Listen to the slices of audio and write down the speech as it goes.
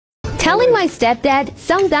telling my stepdad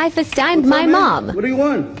Sung Dai FaceTimed my mom. What do you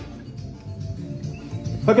want?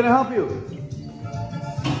 How can I help you?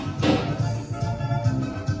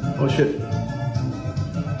 Oh shit.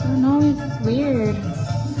 I don't know, it's weird.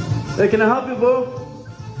 Hey, can I help you, bro?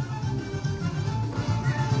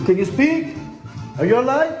 Can you speak? Are you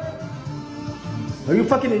alive? Are you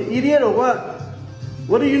fucking an idiot or what?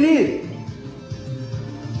 What do you need?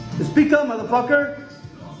 Speak up, motherfucker.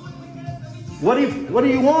 What do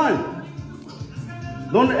you want?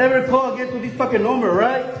 Don't ever call again to this fucking number,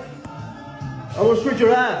 right? I will switch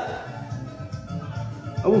your ass.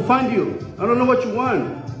 I will find you. I don't know what you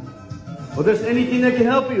want. Or there's anything that can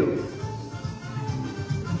help you.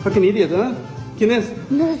 Fucking idiot, huh? ¿Quién es?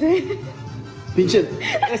 No sé. Pinche.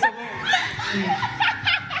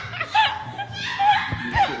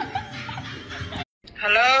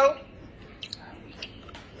 Hello?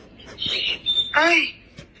 Hi.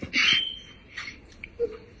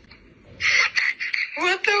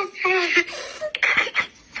 What the fuck?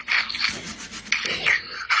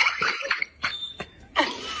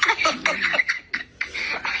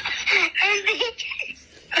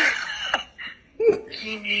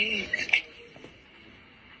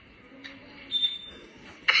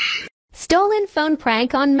 Stolen phone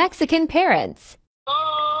prank on Mexican parents.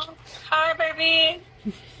 Oh, hi, baby.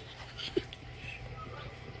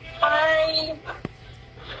 Hi.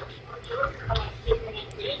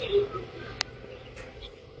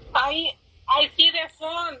 I see the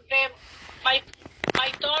phone, my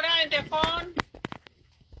daughter in the phone.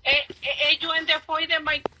 You in the phone de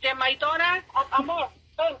my daughter, amor.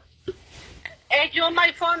 You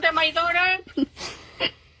my phone de my daughter.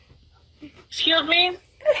 Excuse me.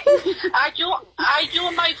 Are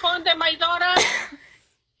you my phone de my daughter?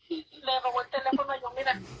 Le robó el teléfono yo,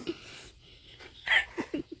 mira.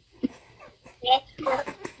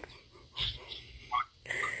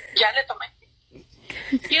 Ya le tomé.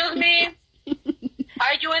 Excuse me.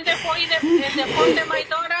 Are you in the phone de my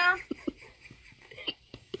daughter?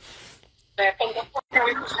 Hey,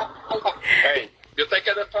 you take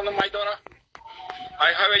the phone of my daughter?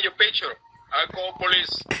 I have your picture. I'll call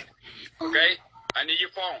police. Okay? I need your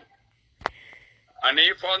phone. I need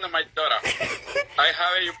your phone of my daughter. I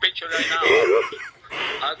have your picture right now.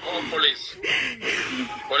 I'll call police.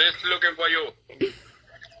 Police looking for you.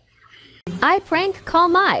 I prank call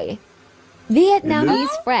my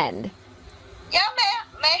Vietnamese friend. Yeah,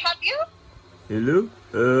 may I help you? Hello?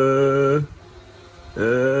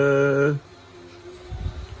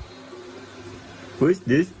 Who's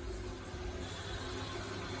this?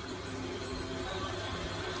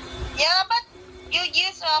 Yeah, but you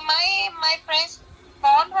use my friend's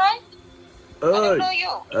phone, right? I don't know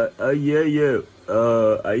you. Yeah.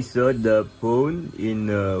 I saw the phone in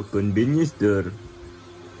a convenience store.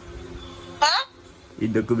 Huh?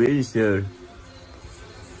 In the convenience store.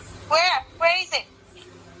 Where is it?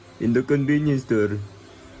 In the convenience store.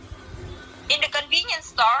 In the convenience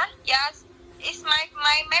store? Yes. It's my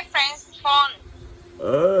friend's phone.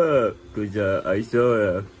 Cause I saw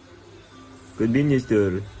a convenience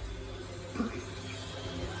store.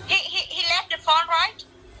 He left the phone, right?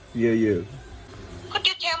 Yeah. Could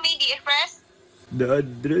you tell me the address? The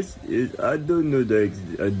address is, I don't know the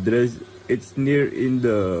address. It's near in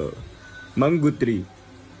the mango tree.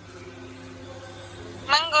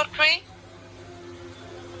 Mango tree?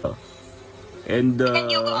 And Can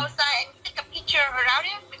you go outside and take a picture around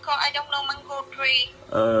it? Because I don't know mango tree.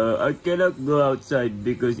 I cannot go outside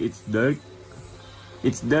because it's dark.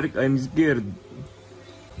 It's dark, I'm scared.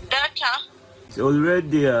 Dirt, huh? It's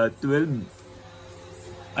already 12.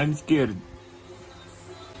 I'm scared.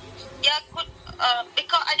 Yeah,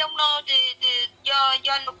 because I don't know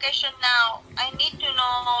your location now. I need to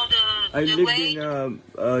know I the live way. in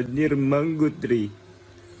near mango tree.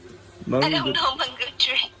 I don't know mango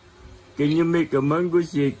tree. Can you make a mango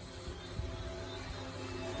shake?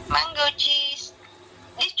 Mango cheese.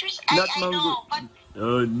 This trees Not I mango. know, but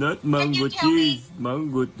Not mango cheese.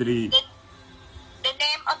 Mango tree. the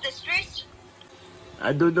name of the street?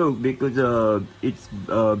 I don't know because it's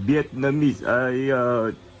Vietnamese.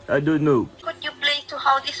 I don't know. Could you please to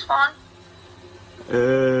hold this phone?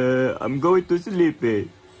 I'm going to sleep. Yeah,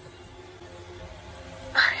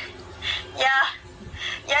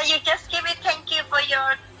 you just give it. Thank you for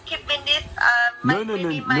your keeping this. No.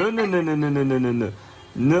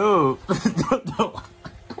 No.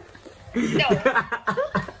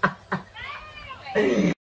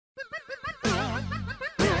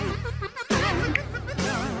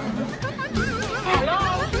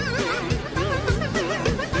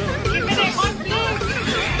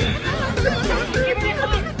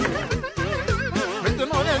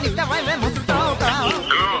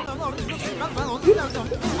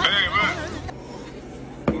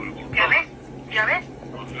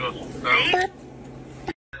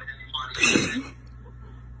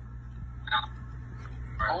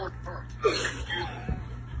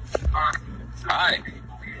 Hi.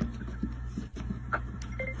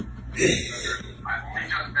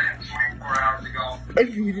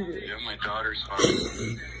 You have my daughter's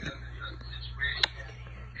phone.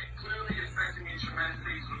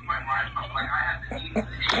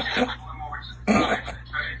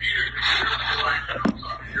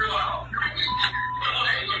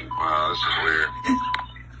 Wow, this is weird.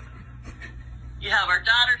 You have our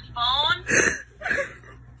daughter's phone?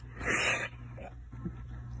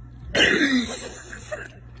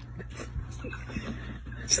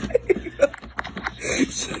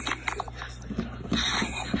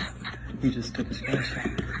 He just took a screenshot.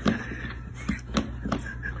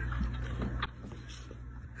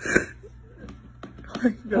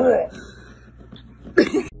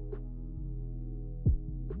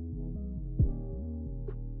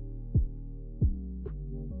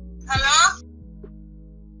 Hello?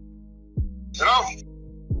 Hello?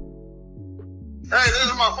 Hey, this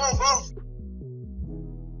is my phone, bro.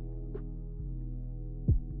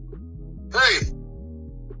 Hey,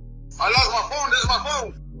 I lost my phone. This is my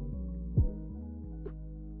phone.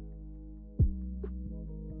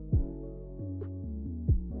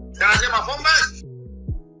 Can I get my phone back?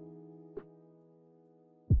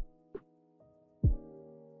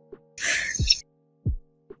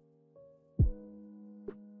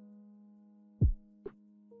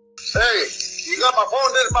 Hey, you got my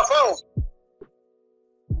phone? This is my phone.